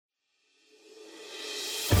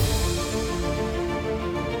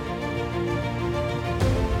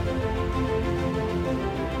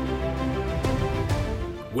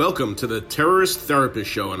Welcome to the Terrorist Therapist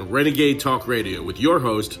Show on Renegade Talk Radio with your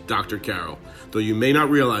host, Dr. Carol. Though you may not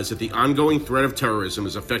realize that the ongoing threat of terrorism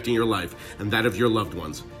is affecting your life and that of your loved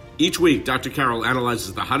ones. Each week, Dr. Carol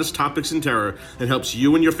analyzes the hottest topics in terror and helps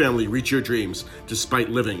you and your family reach your dreams despite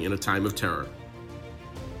living in a time of terror.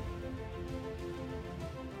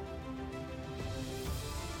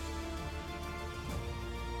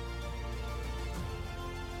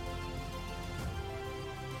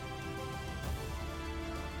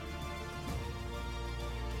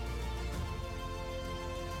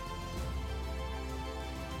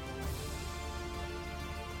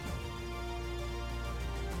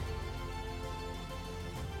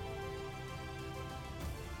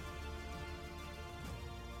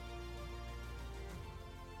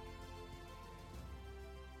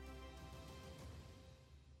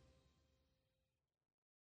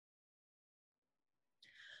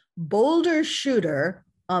 Boulder shooter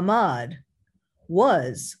Ahmaud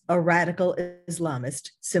was a radical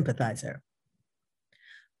Islamist sympathizer.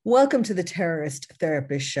 Welcome to the Terrorist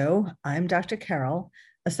Therapist Show. I'm Dr. Carol,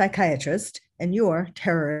 a psychiatrist and your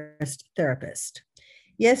terrorist therapist.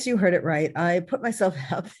 Yes, you heard it right. I put myself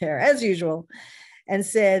out there as usual and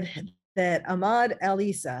said that Ahmaud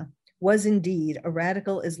al-Issa was indeed a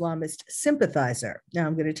radical Islamist sympathizer. Now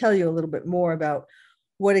I'm going to tell you a little bit more about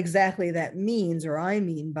what exactly that means, or I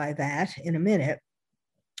mean by that, in a minute.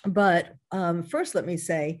 But first, let me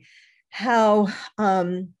say how,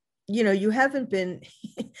 you haven't been,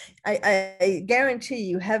 I guarantee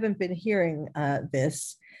you haven't been hearing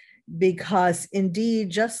this, because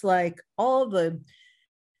indeed, just like all the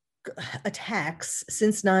attacks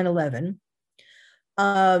since 9/11,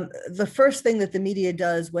 the first thing that the media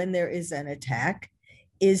does when there is an attack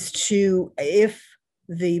is to, if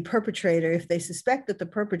they suspect that the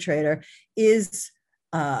perpetrator is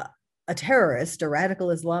a terrorist, a radical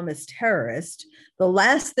Islamist terrorist, the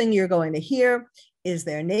last thing you're going to hear is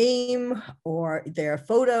their name or their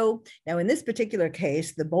photo. Now, in this particular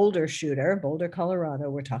case, the Boulder shooter, Boulder, Colorado,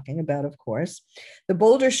 we're talking about, of course, the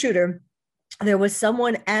Boulder shooter, there was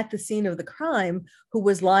someone at the scene of the crime who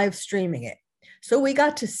was live streaming it. So we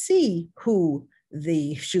got to see who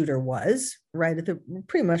the shooter was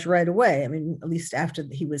pretty much right away. I mean, at least after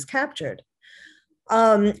he was captured.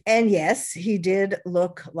 And yes, he did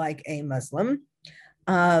look like a Muslim.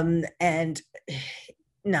 And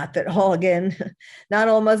not that not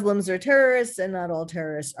all Muslims are terrorists and not all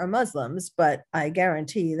terrorists are Muslims, but I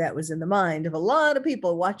guarantee that was in the mind of a lot of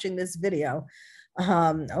people watching this video.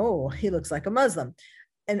 Oh, he looks like a Muslim.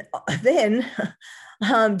 And then,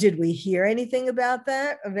 did we hear anything about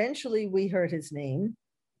that? Eventually, we heard his name,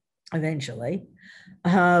 but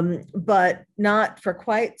not for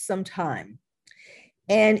quite some time.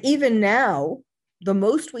 And even now, the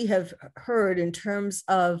most we have heard in terms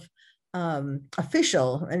of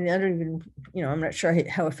official, and I don't even, I'm not sure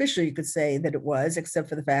how official you could say that it was, except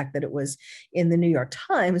for the fact that it was in the New York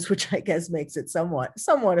Times, which I guess makes it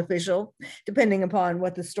somewhat official, depending upon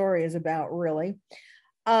what the story is about, really.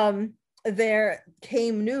 There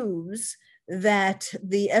came news that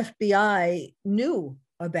the FBI knew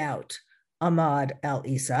about Ahmaud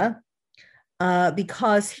al-Issa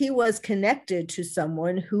because he was connected to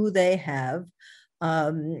someone who they've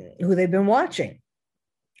been watching,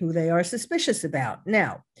 who they are suspicious about.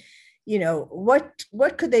 Now, what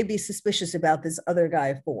could they be suspicious about this other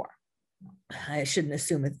guy for? I shouldn't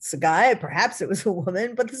assume it's a guy. Perhaps it was a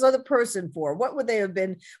woman, but this other person for? What would they have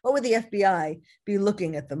been? What would the FBI be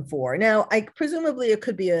looking at them for? Now, presumably it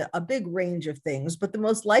could be a big range of things, but the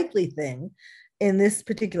most likely thing in this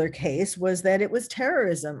particular case was that it was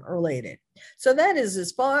terrorism related. So that is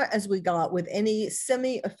as far as we got with any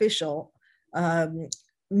semi-official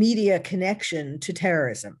media connection to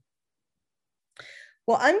terrorism.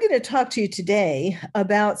 Well, I'm going to talk to you today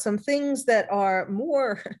about some things that are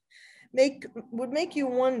would make you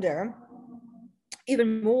wonder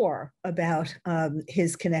even more about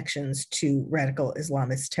his connections to radical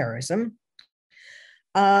Islamist terrorism.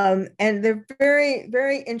 And they're very,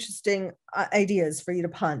 very interesting ideas for you to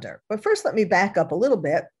ponder. But first, let me back up a little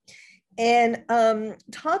bit and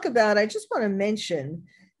talk about, I just want to mention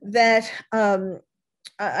that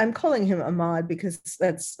I'm calling him Ahmaud because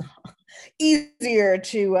that's easier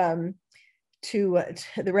to rather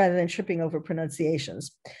than tripping over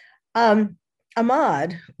pronunciations. Ahmaud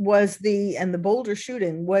and the Boulder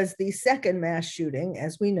shooting was the second mass shooting,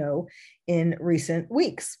 as we know, in recent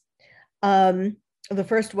weeks. The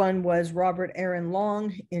first one was Robert Aaron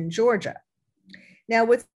Long in Georgia. Now,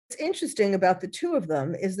 what's interesting about the two of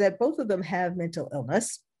them is that both of them have mental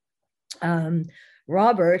illness.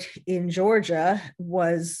 Robert in Georgia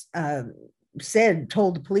was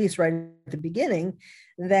told the police right at the beginning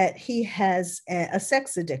that he has a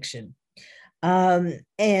sex addiction. And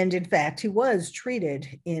in fact, he was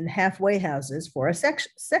treated in halfway houses for a sex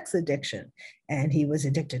addiction. And he was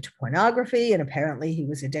addicted to pornography, and apparently he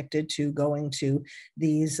was addicted to going to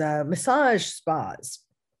these massage spas.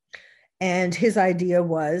 And his idea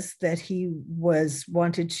was that he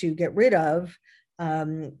wanted to get rid of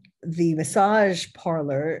the massage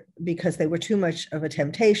parlor because they were too much of a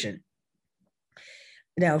temptation.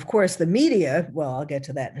 Now, of course, the media, well, I'll get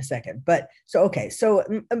to that in a second. But so, okay. So,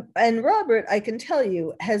 and Robert, I can tell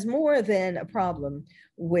you, has more than a problem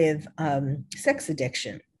with sex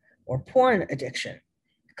addiction or porn addiction.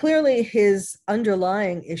 Clearly, his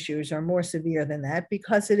underlying issues are more severe than that,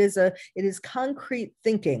 because it is concrete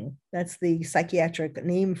thinking. That's the psychiatric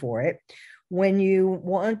name for it. When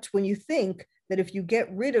you think that if you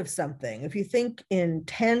get rid of something, if you think in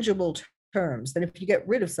tangible terms, that if you get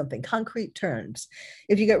rid of something, concrete terms,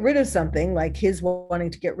 if you get rid of something like his wanting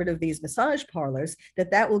to get rid of these massage parlors,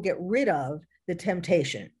 that will get rid of the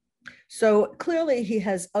temptation. So clearly he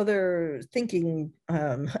has other thinking,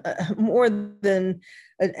 more than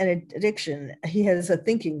an addiction. He has a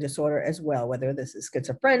thinking disorder as well, whether this is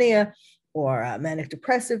schizophrenia or manic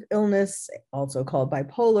depressive illness, also called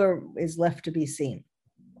bipolar, is left to be seen.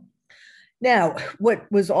 Now,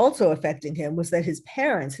 what was also affecting him was that his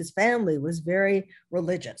family was very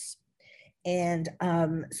religious. And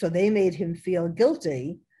so they made him feel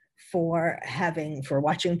guilty for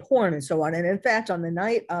watching porn and so on. And in fact, on the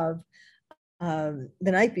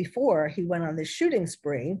night before he went on this shooting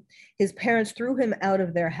spree, his parents threw him out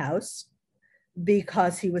of their house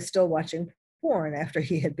because he was still watching porn after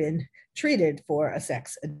he had been treated for a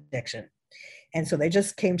sex addiction. And so they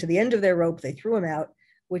just came to the end of their rope. They threw him out,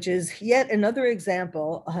 which is yet another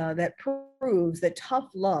example that proves that tough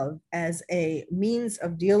love as a means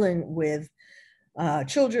of dealing with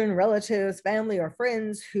children, relatives, family, or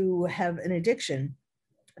friends who have an addiction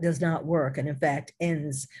does not work, and in fact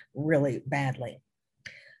ends really badly.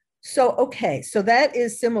 So, okay, so that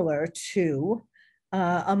is similar to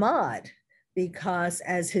Ahmaud, because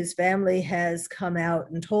as his family has come out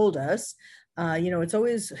and told us, it's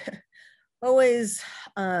always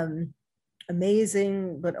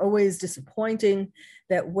amazing, but always disappointing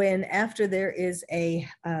that when after there is a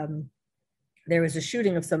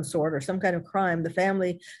shooting of some sort or some kind of crime, the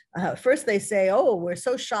family, first they say, oh, we're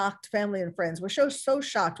so shocked, family and friends, we're so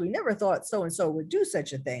shocked, we never thought so-and-so would do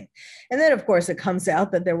such a thing. And then, of course, it comes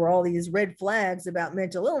out that there were all these red flags about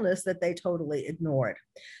mental illness that they totally ignored.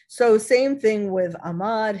 So same thing with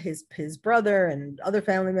Ahmaud. His brother and other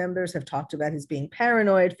family members have talked about his being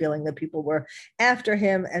paranoid, feeling that people were after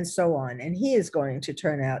him, and so on. And he is going to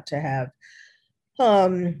turn out to have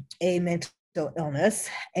a mental illness.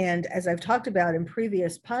 And as I've talked about in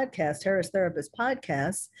previous podcasts, terrorist therapist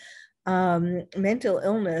podcasts, mental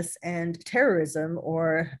illness and terrorism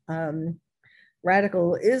or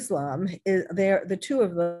radical Islam, they're the two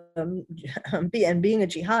of them, and being a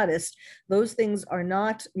jihadist, those things are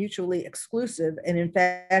not mutually exclusive. And in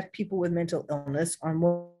fact, people with mental illness are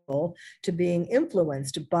more to being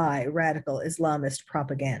influenced by radical Islamist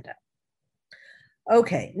propaganda.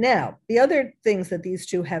 Okay, now the other things that these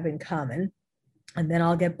two have in common, and then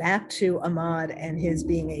I'll get back to Ahmaud and his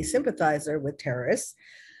being a sympathizer with terrorists.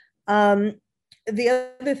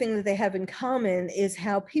 The other thing that they have in common is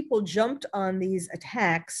how people jumped on these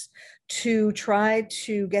attacks to try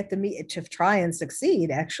to get to try and succeed,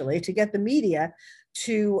 actually, to get the media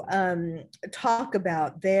to talk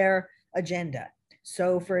about their agenda.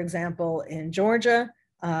 So, for example, in Georgia,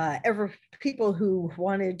 people who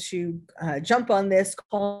wanted to jump on this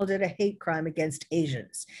called it a hate crime against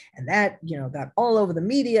Asians. And that, got all over the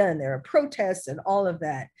media, and there are protests and all of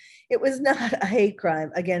that. It was not a hate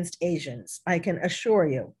crime against Asians, I can assure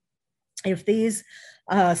you. If these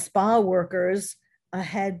spa workers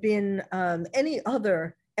had been any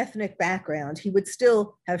other ethnic background, he would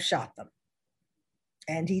still have shot them.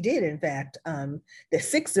 And he did, in fact. The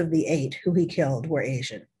 6 of the 8 who he killed were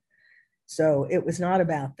Asian. So it was not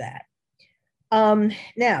about that.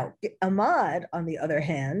 Now, Ahmaud, on the other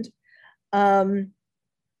hand,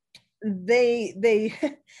 they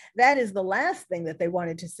that is the last thing that they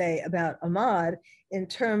wanted to say about Ahmaud in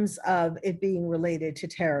terms of it being related to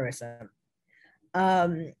terrorism.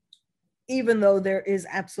 Even though there is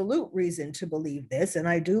absolute reason to believe this, and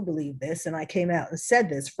I do believe this, and I came out and said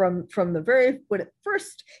this from when it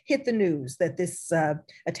first hit the news that this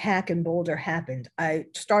attack in Boulder happened, I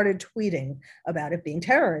started tweeting about it being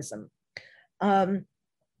terrorism. And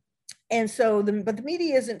so, but the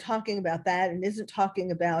media isn't talking about that, and isn't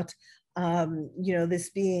talking about, this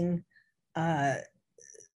being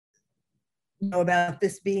know about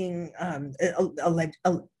this being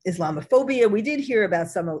Islamophobia. We did hear about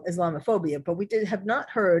some Islamophobia, but we have not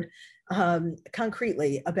heard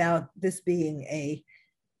concretely about this being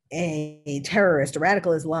a terrorist, a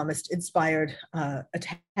radical Islamist inspired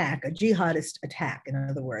attack, a jihadist attack, in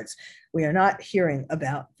other words. We are not hearing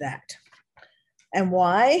about that. And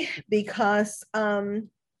why? Because, well,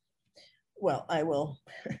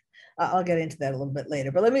 I'll get into that a little bit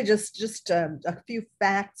later, but let me just a few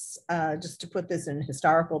facts, just to put this in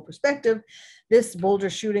historical perspective. This Boulder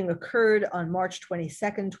shooting occurred on March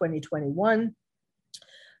 22nd, 2021.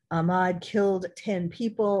 Ahmad killed 10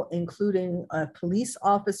 people, including a police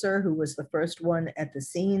officer who was the first one at the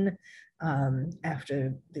scene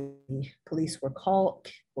after the police were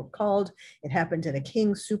called. It happened at a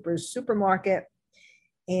King Soopers supermarket.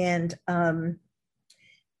 And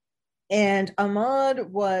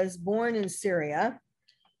Ahmad was born in Syria.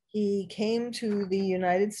 He came to the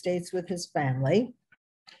United States with his family,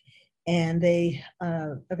 and they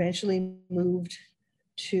eventually moved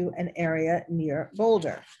to an area near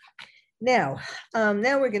Boulder. Now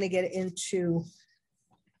we're going to get into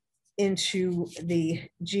the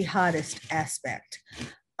jihadist aspect.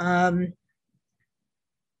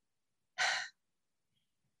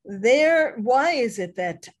 Why is it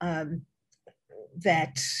that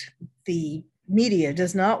that the media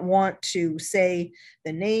does not want to say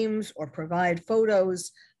the names or provide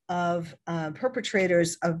photos of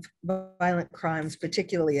perpetrators of violent crimes,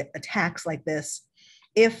 particularly attacks like this,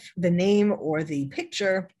 if the name or the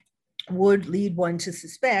picture would lead one to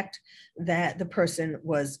suspect that the person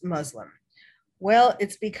was Muslim? Well,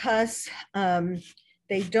 it's because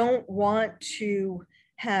they don't want to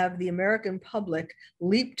have the American public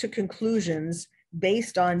leap to conclusions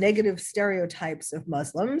based on negative stereotypes of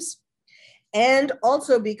Muslims, and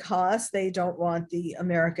also because they don't want the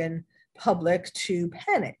American public to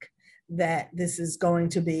panic that this is going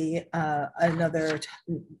to be another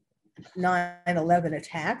 9/11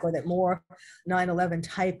 attack, or that more 9/11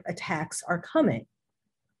 type attacks are coming.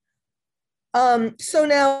 So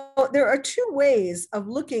now there are two ways of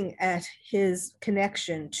looking at his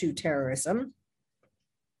connection to terrorism.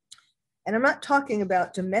 And I'm not talking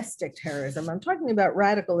about domestic terrorism. I'm talking about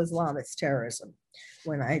radical Islamist terrorism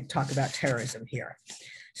when I talk about terrorism here.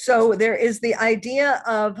 So there is the idea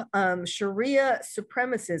of Sharia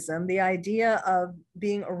supremacism, the idea of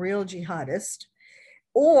being a real jihadist,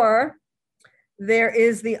 or there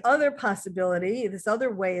is the other possibility, this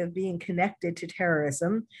other way of being connected to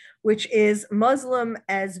terrorism, which is Muslim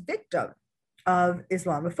as victim of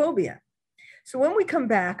Islamophobia. So when we come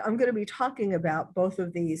back, I'm going to be talking about both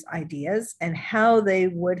of these ideas and how they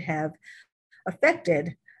would have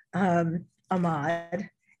affected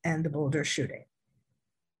Ahmad and the Boulder shooting.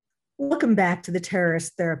 Welcome back to the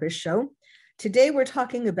Terrorist Therapist Show. Today we're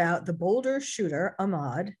talking about the Boulder shooter,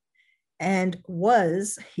 Ahmad, and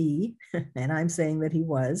was he, and I'm saying that he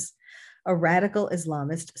was, a radical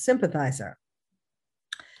Islamist sympathizer.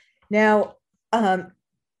 Now, I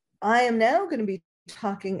am now going to be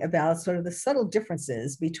talking about sort of the subtle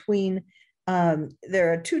differences between,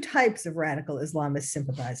 there are two types of radical Islamist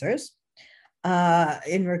sympathizers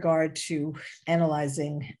in regard to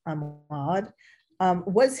analyzing Ahmad.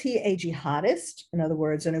 Was he a jihadist? In other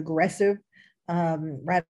words, an aggressive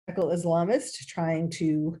radical Islamist trying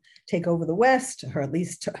to take over the West, or at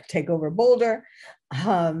least take over Boulder,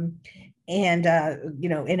 and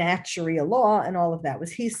enact Sharia law and all of that?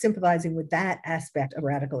 Was he sympathizing with that aspect of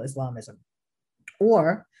radical Islamism?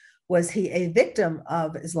 Or was he a victim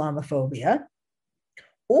of Islamophobia?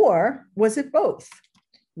 Or was it both?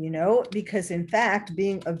 Because in fact,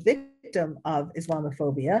 being a victim of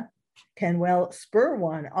Islamophobia can well spur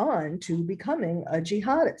one on to becoming a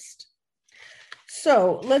jihadist.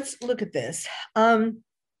 So let's look at this. The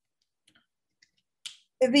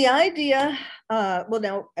idea,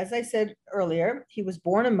 now, as I said earlier, he was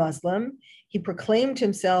born a Muslim. He proclaimed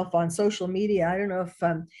himself on social media. I don't know if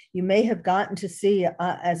you may have gotten to see,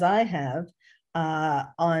 as I have,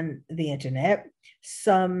 on the internet,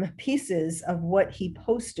 some pieces of what he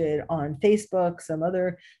posted on Facebook, some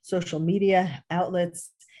other social media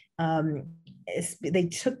outlets. They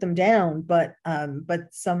took them down, but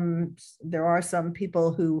there are some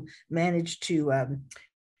people who managed to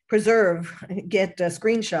get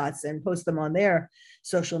screenshots and post them on their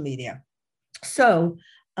social media. So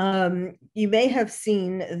you may have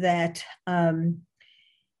seen that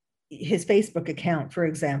his Facebook account, for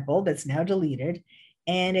example, that's now deleted,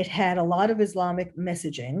 and it had a lot of Islamic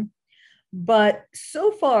messaging. But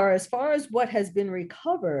so far as what has been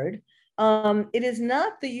recovered, it is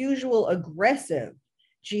not the usual aggressive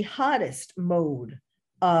jihadist mode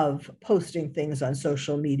of posting things on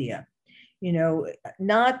social media. you know,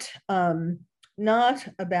 not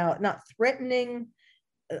threatening,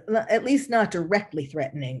 at least not directly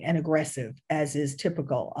threatening and aggressive, as is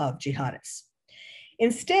typical of jihadists.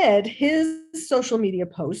 Instead, his social media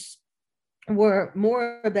posts were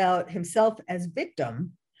more about himself as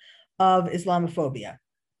victim of Islamophobia.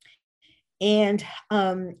 And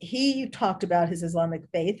he talked about his Islamic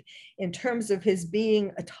faith in terms of his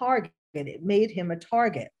being a target. It made him a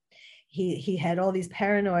target. He had all these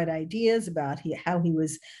paranoid ideas about how he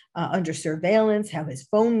was under surveillance, how his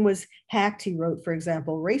phone was hacked. He wrote, for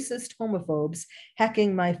example, racist homophobes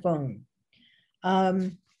hacking my phone.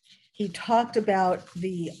 He talked about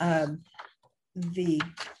the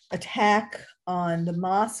attack on the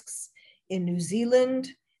mosques in New Zealand,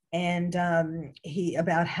 and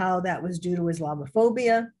about how that was due to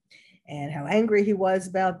Islamophobia and how angry he was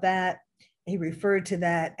about that. He referred to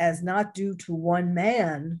that as not due to one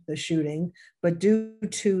man, the shooting, but due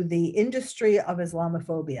to the industry of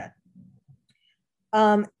Islamophobia.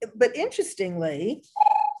 But interestingly,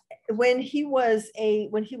 when he was younger,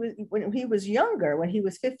 when he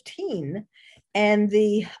was 15, and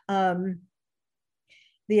the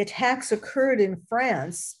attacks occurred in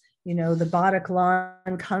France, you know, the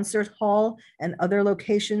Bataclan Concert Hall and other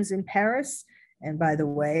locations in Paris. And by the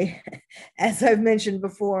way, as I've mentioned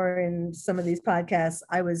before in some of these podcasts,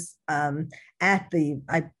 I was I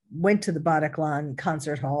went to the Bataclan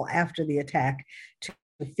Concert Hall after the attack to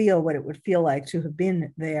feel what it would feel like to have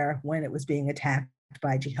been there when it was being attacked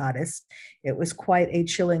by jihadists. It was quite a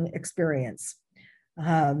chilling experience.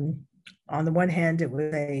 On the one hand, it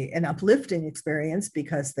was an uplifting experience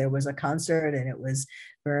because there was a concert and it was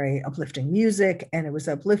very uplifting music, and it was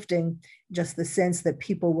uplifting just the sense that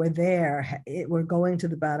people were there, were going to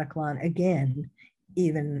the Bataclan again,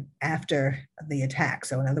 even after the attack.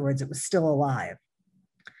 So in other words, it was still alive.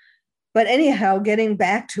 But anyhow, getting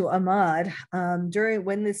back to Ahmad,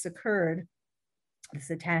 when this occurred, this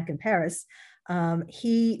attack in Paris,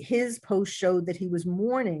 his post showed that he was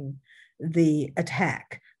mourning the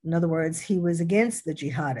attack. In other words, he was against the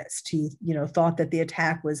jihadists. He, thought that the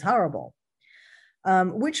attack was horrible,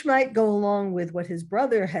 which might go along with what his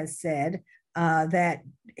brother has said, that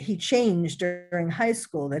he changed during high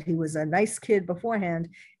school, that he was a nice kid beforehand,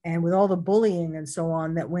 and with all the bullying and so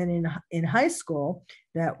on that went in high school,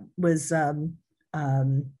 that was,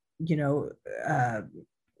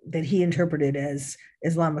 that he interpreted as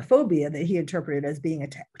Islamophobia, that he interpreted as being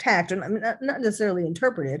attacked. And I mean, not necessarily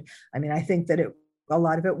interpreted. I mean, I think that a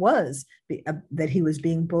lot of it was that he was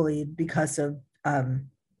being bullied because of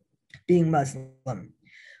being Muslim.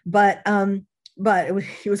 But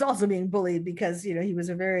he was also being bullied because, he was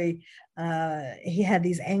he had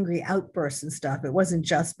these angry outbursts and stuff. It wasn't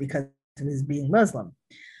just because of his being Muslim.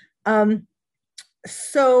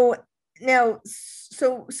 So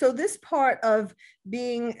this part of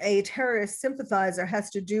being a terrorist sympathizer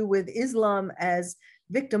has to do with Islam as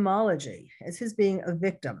victimology, as his being a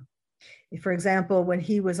victim. For example, when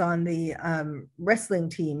he was on the wrestling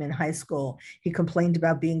team in high school, he complained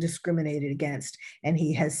about being discriminated against. And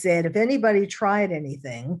he has said if anybody tried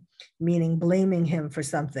anything, meaning blaming him for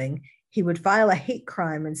something, he would file a hate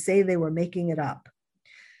crime and say they were making it up.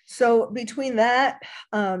 So between that,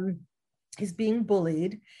 his being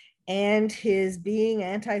bullied, and his being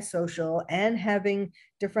antisocial and having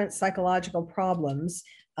different psychological problems,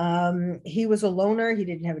 he was a loner. He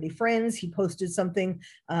didn't have any friends. He posted something,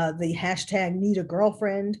 the hashtag need a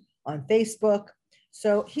girlfriend on Facebook.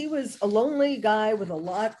 So he was a lonely guy with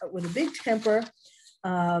a big temper,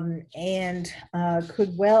 and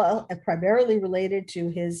primarily related to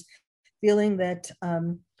his feeling that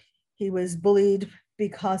he was bullied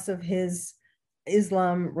because of his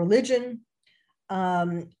Islam religion.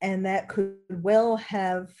 And that could well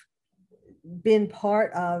have been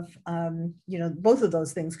part of, both of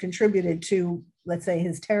those things contributed to, let's say,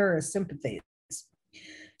 his terrorist sympathies.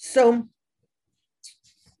 So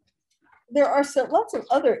there are lots of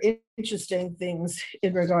other interesting things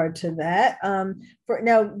in regard to that.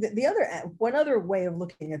 One other way of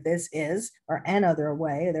looking at this is, or another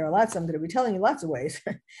way, there are lots, I'm going to be telling you lots of ways.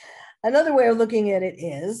 Another way of looking at it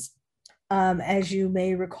is, as you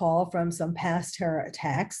may recall from some past terror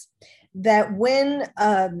attacks, that when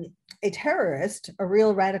a terrorist, a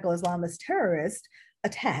real radical Islamist terrorist,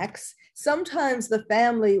 attacks, sometimes the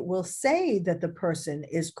family will say that the person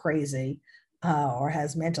is crazy or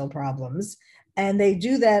has mental problems, and they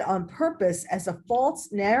do that on purpose as a false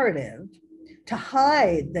narrative to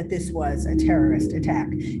hide that this was a terrorist attack.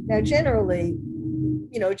 Now, generally,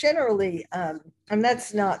 and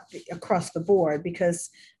that's not across the board, because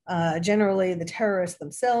generally the terrorists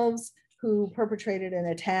themselves who perpetrated an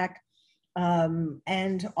attack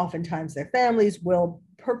and oftentimes their families will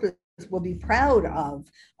be proud of,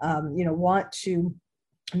 want to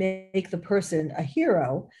make the person a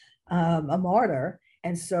hero, a martyr.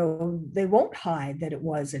 And so they won't hide that it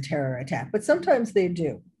was a terror attack, but sometimes they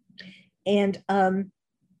do. And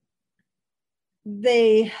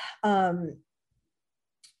there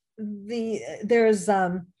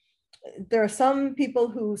are some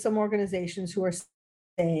organizations who are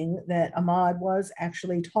saying that Ahmaud was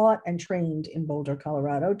actually taught and trained in Boulder,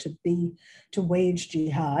 Colorado to wage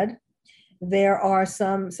jihad. There are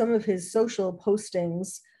some of his social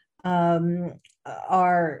postings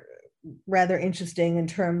are rather interesting in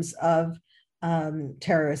terms of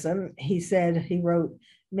terrorism. He wrote,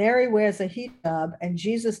 "Mary wears a hijab and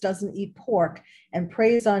Jesus doesn't eat pork and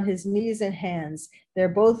prays on his knees and hands. They're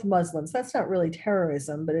both Muslims." That's not really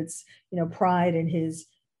terrorism, but it's, pride in his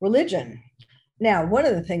religion. Now, one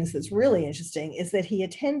of the things that's really interesting is that he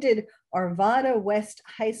attended Arvada West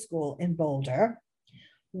High School in Boulder,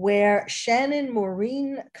 where Shannon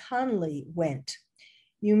Maureen Conley went.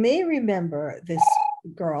 You may remember this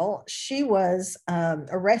girl. She was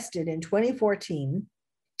arrested in 2014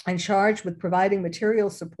 and charged with providing material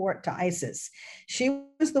support to ISIS. She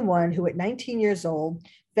was the one who, at 19 years old,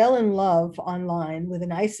 fell in love online with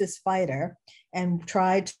an ISIS fighter and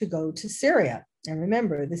tried to go to Syria. And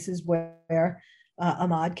remember, this is where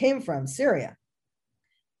Ahmaud came from, Syria.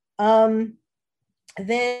 Then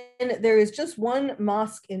there is just one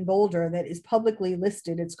mosque in Boulder that is publicly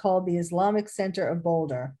listed. It's called the Islamic Center of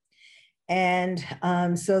Boulder. And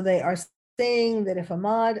so they are saying that if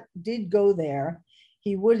Ahmaud did go there,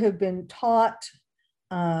 he would have been taught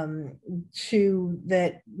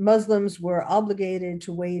that Muslims were obligated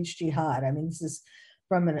to wage jihad. I mean,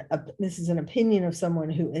 this is an opinion of someone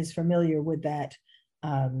who is familiar with that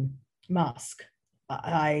mosque.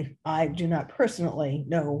 I do not personally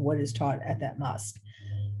know what is taught at that mosque.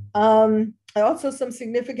 Also, some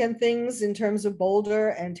significant things in terms of Boulder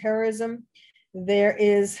and terrorism. There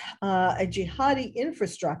is a jihadi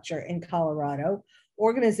infrastructure in Colorado,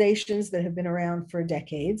 organizations that have been around for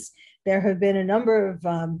decades. There have been a number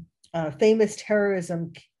of famous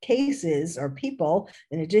terrorism cases or people,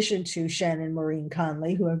 in addition to Shannon Maureen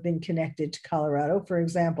Conley, who have been connected to Colorado. For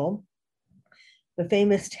example, the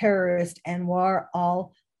famous terrorist Anwar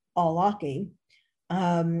al-Awlaki,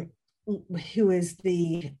 who was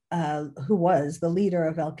the leader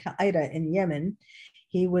of Al-Qaeda in Yemen.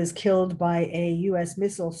 He was killed by a U.S.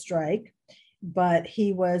 missile strike, but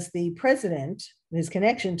he was the president. His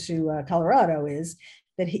connection to Colorado is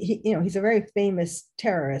that he's a very famous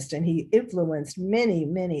terrorist, and he influenced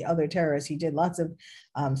many other terrorists. He did lots of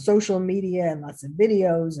social media and lots of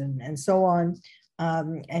videos and so on.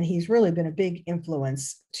 And he's really been a big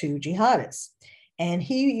influence to jihadists. And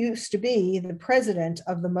he used to be the president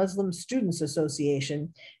of the Muslim Students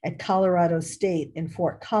Association at Colorado State in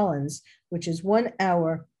Fort Collins, which is 1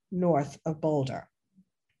 hour north of Boulder.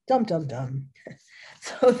 Dum, dum, dum.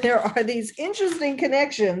 So there are these interesting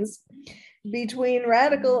connections between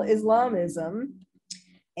radical Islamism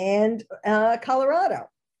and Colorado.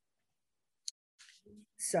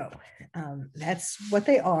 So that's what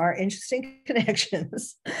they are, interesting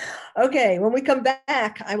connections. Okay, when we come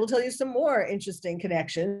back, I will tell you some more interesting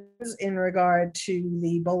connections in regard to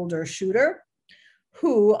the Boulder shooter,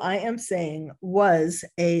 who I am saying was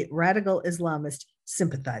a radical Islamist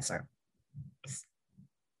sympathizer.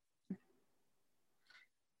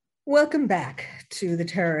 Welcome back to the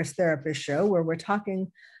Terrorist Therapist Show, where we're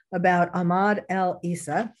talking about Ahmaud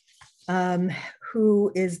al-Issa,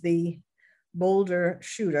 who is the Boulder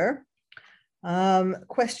shooter.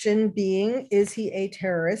 Question being, is he a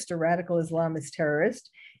terrorist, a radical Islamist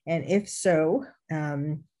terrorist? And if so,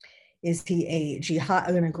 is he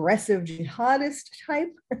an aggressive jihadist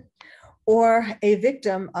type or a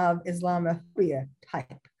victim of Islamophobia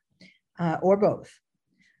type, or both?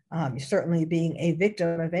 Certainly being a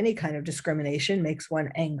victim of any kind of discrimination makes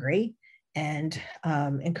one angry and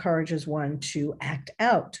encourages one to act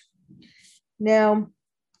out. Now,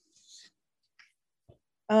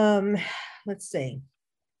 let's see.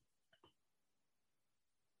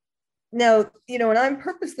 Now, and I'm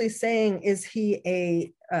purposely saying, is he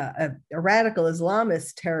a radical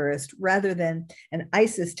Islamist terrorist rather than an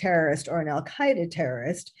ISIS terrorist or an Al-Qaeda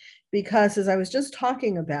terrorist? Because as I was just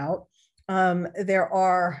talking about, there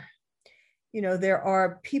are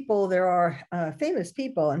famous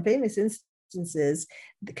people and famous instances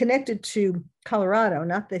connected to Colorado.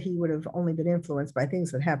 Not that he would have only been influenced by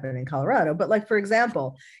things that happened in Colorado, but like, for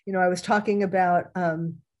example, I was talking about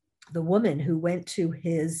the woman who went to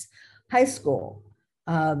his high school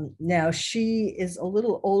Now she is a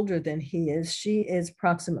little older than he is. She is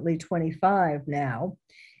approximately 25 now,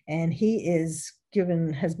 and has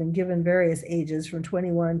been given various ages from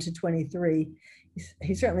 21 to 23.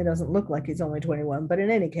 He certainly doesn't look like he's only 21, but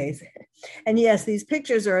in any case, and yes, these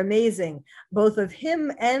pictures are amazing, both of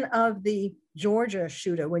him and of the Georgia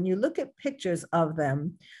shooter. When you look at pictures of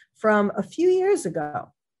them from a few years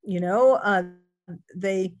ago,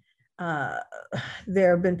 they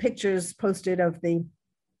there have been pictures posted of the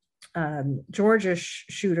Georgia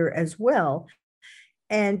shooter as well.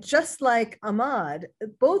 And just like Ahmaud,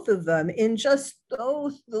 both of them, in just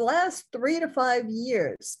the last 3 to 5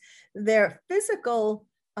 years, their physical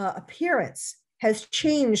appearance has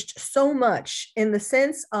changed so much, in the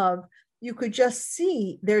sense of you could just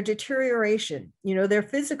see their deterioration, their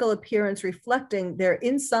physical appearance reflecting their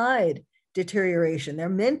inside deterioration, their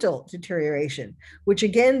mental deterioration, which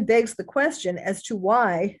again begs the question as to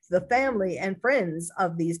why the family and friends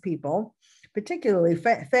of these people, particularly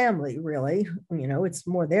family, really, it's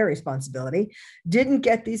more their responsibility, didn't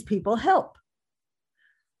get these people help.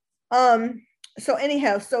 So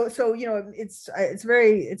anyhow, so it's a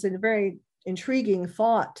very intriguing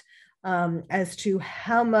thought as to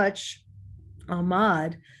how much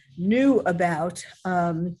Ahmaud knew about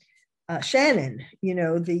Shannon,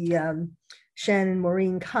 the Shannon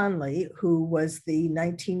Maureen Conley, who was the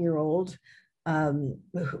 19-year-old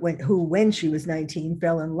who, when she was 19,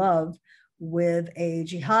 fell in love with a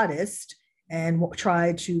jihadist and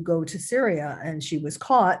tried to go to Syria, and she was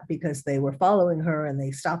caught because they were following her and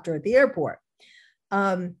they stopped her at the airport.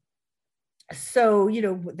 So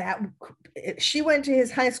that she went to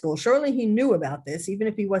his high school. Surely he knew about this, even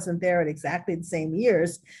if he wasn't there at exactly the same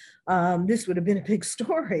years. This would have been a big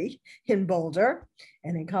story in Boulder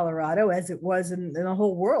and in Colorado, as it was in the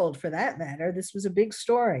whole world for that matter. This was a big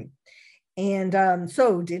story. And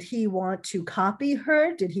so did he want to copy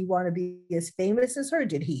her? Did he want to be as famous as her?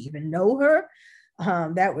 Did he even know her?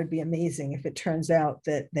 That would be amazing if it turns out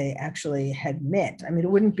that they actually had met. I mean,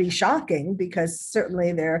 it wouldn't be shocking, because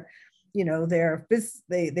certainly they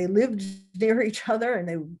lived near each other, and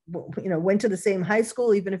they went to the same high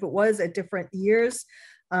school, even if it was at different years.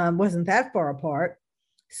 Wasn't that far apart.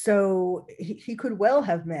 So he could well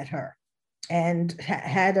have met her and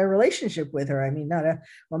had a relationship with her. I mean, not a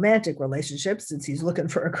romantic relationship, since he's looking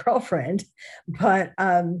for a girlfriend, but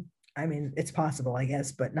I mean, it's possible, I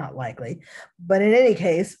guess, but not likely. But in any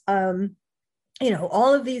case,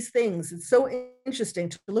 all of these things, it's so interesting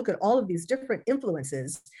to look at all of these different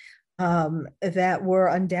influences that were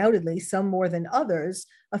undoubtedly, some more than others,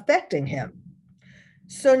 affecting him.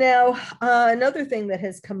 So now another thing that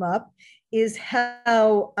has come up is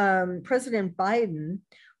how President Biden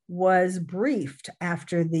was briefed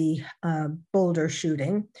after the Boulder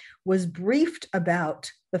shooting, was briefed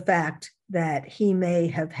about the fact that he may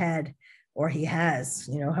have had, or he has,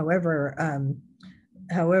 however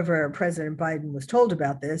President Biden was told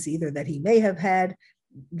about this, either that he may have had,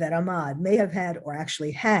 that Ahmaud may have had, or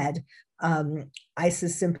actually had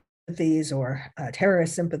ISIS sympathies or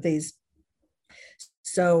terrorist sympathies.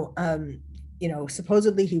 So,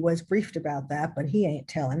 supposedly he was briefed about that, but he ain't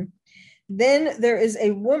telling. Then there is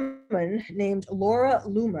a woman named Laura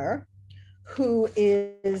Loomer, who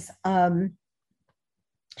is,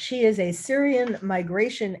 she is a Syrian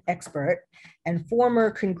migration expert and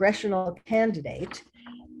former congressional candidate.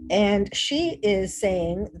 And she is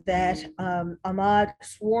saying that Ahmaud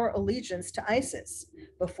swore allegiance to ISIS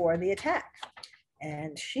before the attack.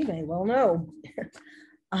 And she may well know.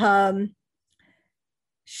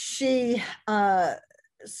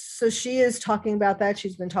 So she is talking about that.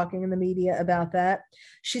 She's been talking in the media about that.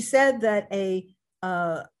 She said that a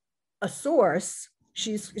source,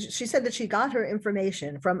 she said that she got her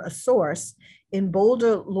information from a source in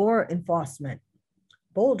Boulder law enforcement,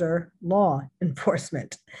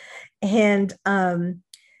 and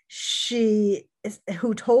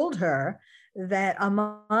who told her that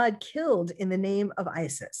Ahmaud killed in the name of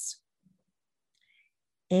ISIS.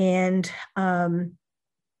 And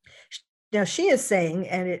now she is saying,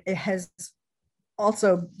 and it has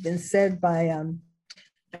also been said by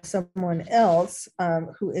someone else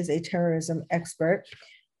who is a terrorism expert,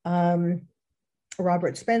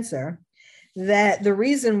 Robert Spencer, that the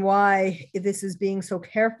reason why this is being so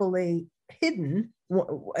carefully hidden,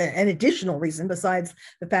 an additional reason besides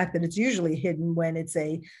the fact that it's usually hidden when it's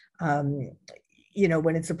when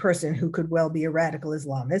it's a person who could well be a radical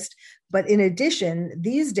Islamist. But in addition,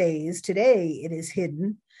 these days, today, it is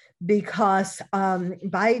hidden because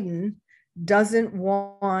Biden doesn't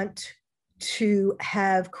want to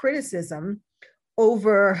have criticism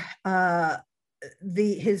over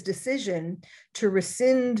his decision to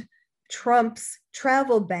rescind Trump's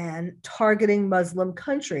travel ban targeting Muslim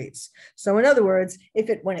countries. So in other words,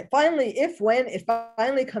 when it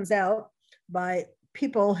finally comes out by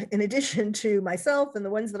people, in addition to myself and the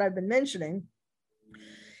ones that I've been mentioning,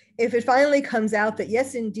 if it finally comes out that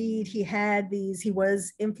yes, indeed, he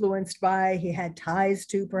was influenced by, he had ties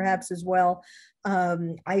to perhaps as well,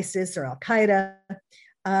 ISIS or Al-Qaeda,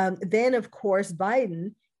 then of course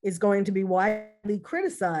Biden is going to be widely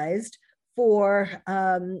criticized for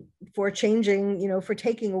changing, for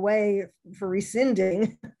taking away, for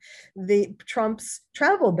rescinding the Trump's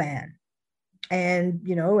travel ban. And,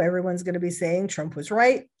 everyone's going to be saying Trump was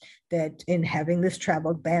right that in having this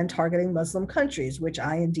travel ban targeting Muslim countries, which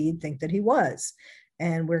I indeed think that he was.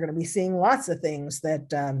 And we're going to be seeing lots of things that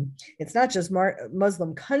it's not just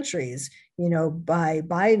Muslim countries, by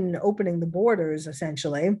Biden opening the borders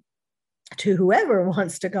essentially to whoever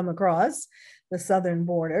wants to come across the southern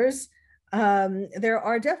borders. There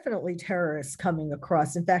are definitely terrorists coming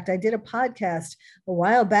across. In fact, I did a podcast a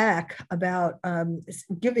while back about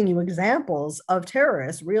giving you examples of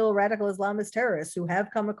terrorists, real radical Islamist terrorists who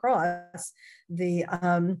have come across the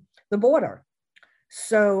border.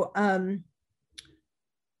 So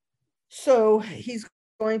he's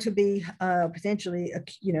going to be potentially,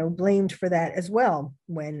 blamed for that as well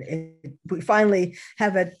when we finally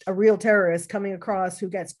have a real terrorist coming across who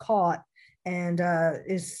gets caught and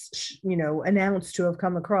is, announced to have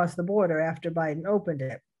come across the border after Biden opened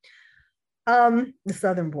it. The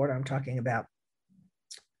southern border I'm talking about.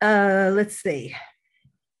 Let's see.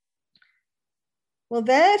 Well,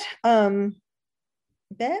 that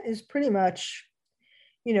is pretty much,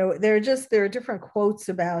 there are different quotes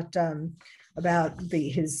about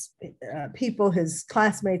his people, his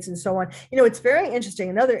classmates, and so on. It's very interesting.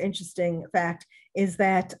 Another interesting fact is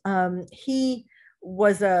that he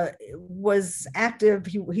was active.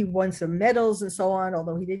 He won some medals and so on,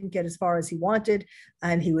 although he didn't get as far as he wanted.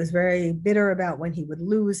 And he was very bitter about when he would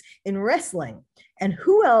lose in wrestling. And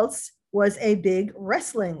who else was a big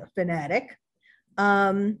wrestling fanatic?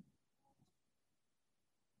 Who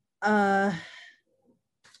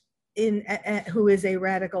was a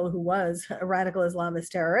radical Islamist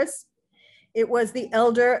terrorist? It was the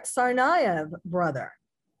elder Tsarnaev brother.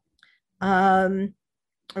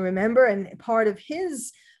 Remember, and part of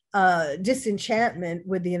his disenchantment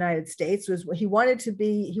with the United States was he wanted to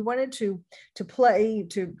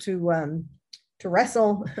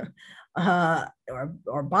wrestle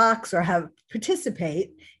or box or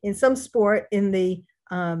participate in some sport in the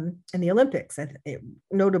Olympics,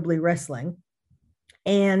 notably wrestling,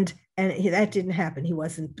 and that didn't happen. He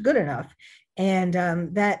wasn't good enough, and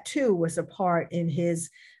that too was a part in his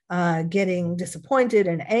getting disappointed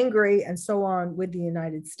and angry and so on with the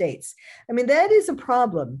United States. I mean, that is a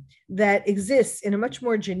problem that exists in a much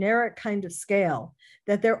more generic kind of scale,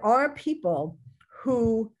 that there are people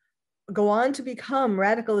who go on to become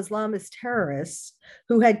radical Islamist terrorists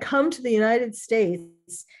who had come to the United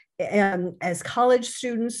States as college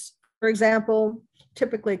students, for example,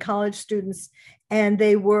 typically college students, and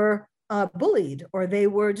they were bullied or they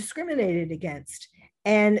were discriminated against.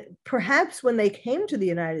 And perhaps when they came to the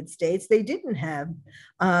United States, they didn't have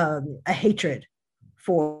a hatred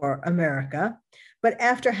for America. But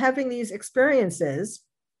after having these experiences,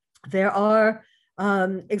 there are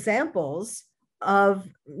examples of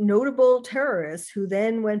notable terrorists who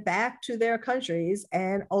then went back to their countries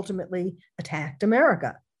and ultimately attacked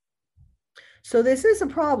America. So this is a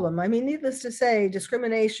problem. I mean, needless to say,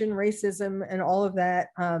 discrimination, racism, and all of that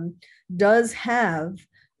does have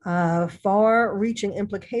far-reaching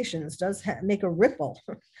implications, does make a ripple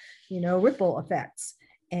effects,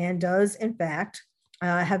 and does in fact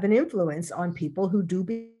have an influence on people who do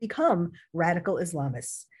become radical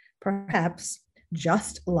Islamists, perhaps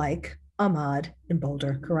just like Ahmaud in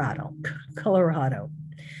Boulder, Colorado.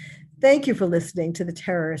 Thank you for listening to the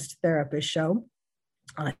Terrorist Therapist Show.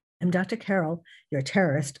 I'm Dr. Carol, your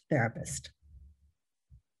terrorist therapist.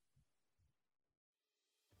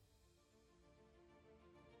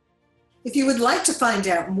 If you would like to find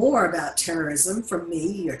out more about terrorism from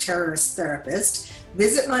me, your terrorist therapist,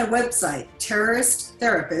 visit my website,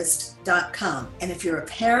 terroristtherapist.com. And if you're a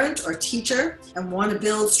parent or teacher and want to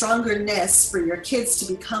build stronger nests for your kids to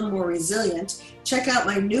become more resilient, check out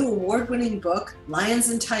my new award-winning book,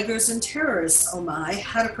 Lions and Tigers and Terrorists, Oh My,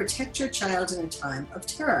 How to Protect Your Child in a Time of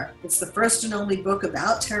Terror. It's the first and only book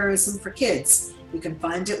about terrorism for kids. You can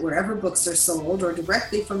find it wherever books are sold or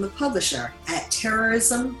directly from the publisher at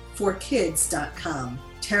terrorismforkids.com.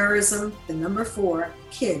 Terrorism, 4,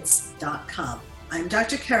 kids.com. I'm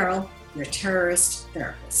Dr. Carol, your terrorist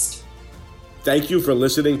therapist. Thank you for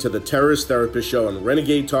listening to the Terrorist Therapist Show on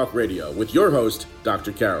Renegade Talk Radio with your host,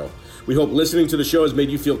 Dr. Carol. We hope listening to the show has made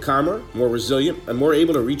you feel calmer, more resilient, and more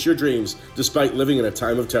able to reach your dreams despite living in a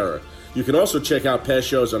time of terror. You can also check out past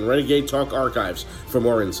shows on Renegade Talk Archives for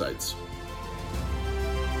more insights.